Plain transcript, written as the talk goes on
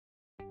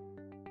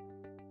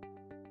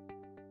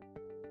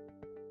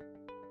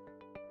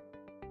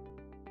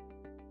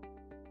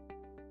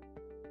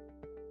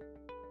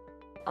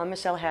I'm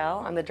Michelle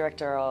Howe. I'm the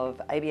Director of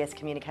APS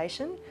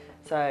Communication.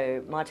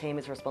 So my team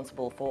is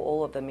responsible for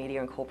all of the media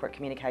and corporate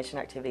communication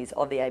activities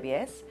of the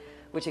APS,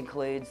 which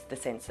includes the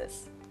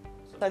Census.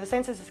 So the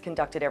Census is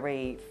conducted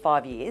every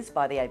 5 years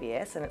by the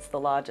APS, and it's the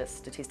largest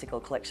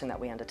statistical collection that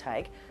we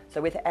undertake. So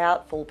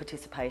without full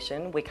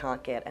participation, we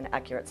can't get an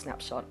accurate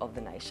snapshot of the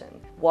nation.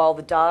 While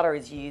the data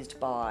is used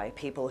by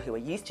people who are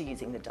used to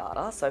using the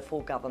data, so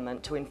for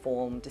government to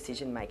inform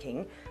decision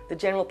making, the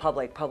general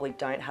public probably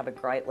don't have a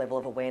great level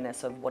of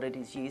awareness of what it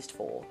is used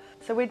for.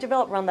 So we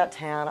developed Run That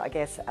Town, I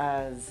guess,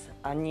 as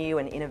a new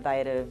and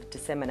innovative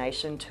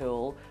dissemination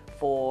tool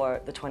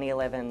for the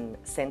 2011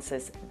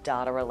 Census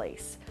data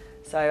release.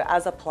 So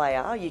as a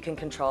player, you can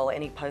control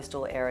any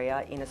postal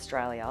area in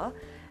Australia,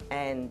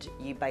 and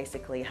you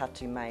basically have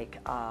to make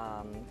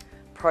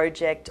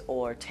project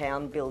or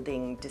town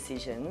building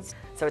decisions.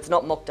 So it's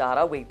not mock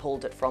data, we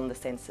pulled it from the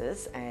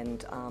Census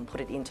and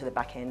put it into the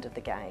back end of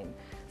the game.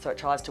 So it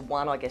tries to,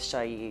 one, I guess,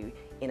 show you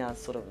in a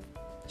sort of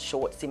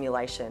short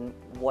simulation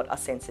what a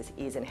census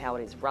is and how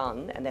it is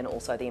run, and then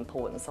also the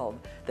importance of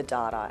the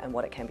data and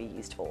what it can be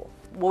used for.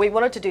 Well, we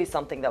wanted to do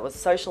something that was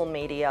social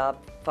media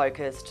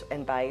focused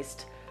and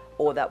based,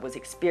 or that was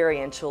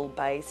experiential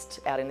based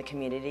out in the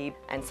community,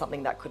 and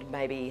something that could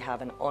maybe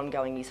have an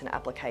ongoing use and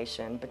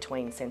application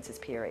between census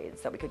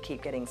periods, that we could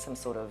keep getting some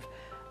sort of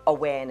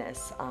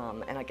awareness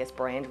and I guess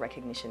brand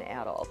recognition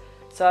out of.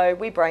 So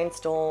we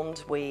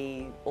brainstormed,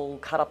 we all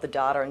cut up the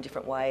data in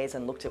different ways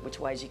and looked at which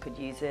ways you could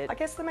use it. I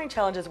guess the main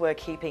challenges were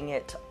keeping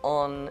it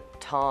on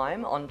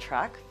time, on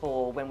track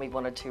for when we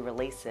wanted to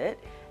release it,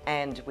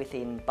 and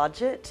within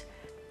budget.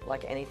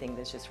 Like anything,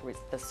 there's just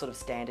the sort of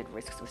standard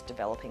risks with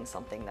developing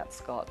something that's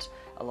got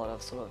a lot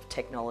of sort of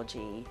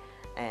technology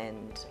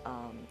and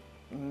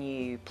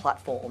new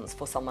platforms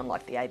for someone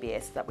like the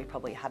APS that we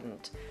probably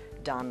hadn't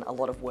done a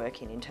lot of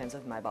work in terms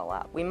of mobile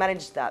app. We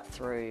managed that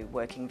through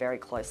working very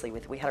closely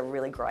we had a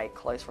really great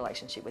close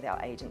relationship with our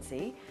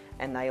agency,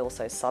 and they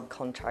also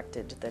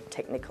subcontracted the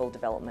technical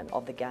development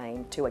of the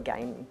game to a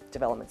game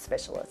development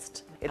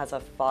specialist. It has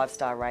a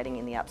 5-star rating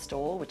in the App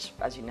Store, which,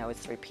 as you know, is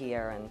through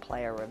peer and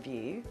player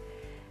review.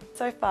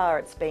 So far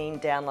it's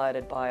been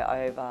downloaded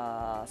by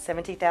over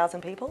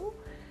 70,000 people,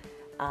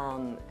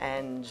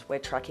 and we're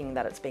tracking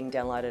that it's being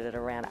downloaded at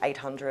around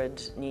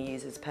 800 new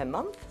users per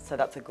month, so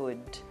that's a good,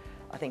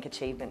 I think,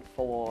 achievement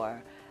for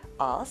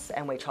us,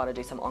 and we try to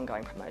do some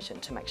ongoing promotion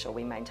to make sure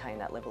we maintain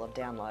that level of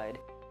download.